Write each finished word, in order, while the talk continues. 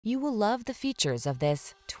You will love the features of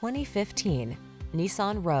this 2015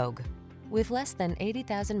 Nissan Rogue. With less than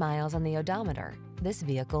 80,000 miles on the odometer, this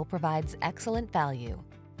vehicle provides excellent value.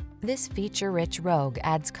 This feature-rich Rogue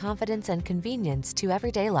adds confidence and convenience to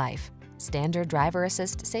everyday life. Standard driver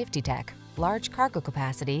assist safety tech, large cargo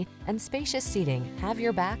capacity, and spacious seating have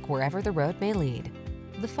your back wherever the road may lead.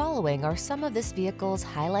 The following are some of this vehicle's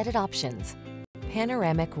highlighted options: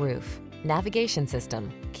 panoramic roof, navigation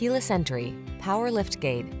system, keyless entry, power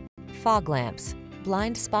liftgate, fog lamps,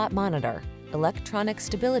 blind spot monitor, electronic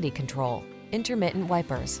stability control, intermittent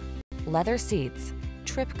wipers, leather seats,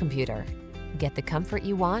 trip computer. Get the comfort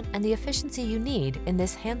you want and the efficiency you need in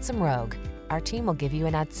this handsome Rogue. Our team will give you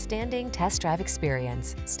an outstanding test drive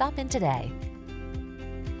experience. Stop in today.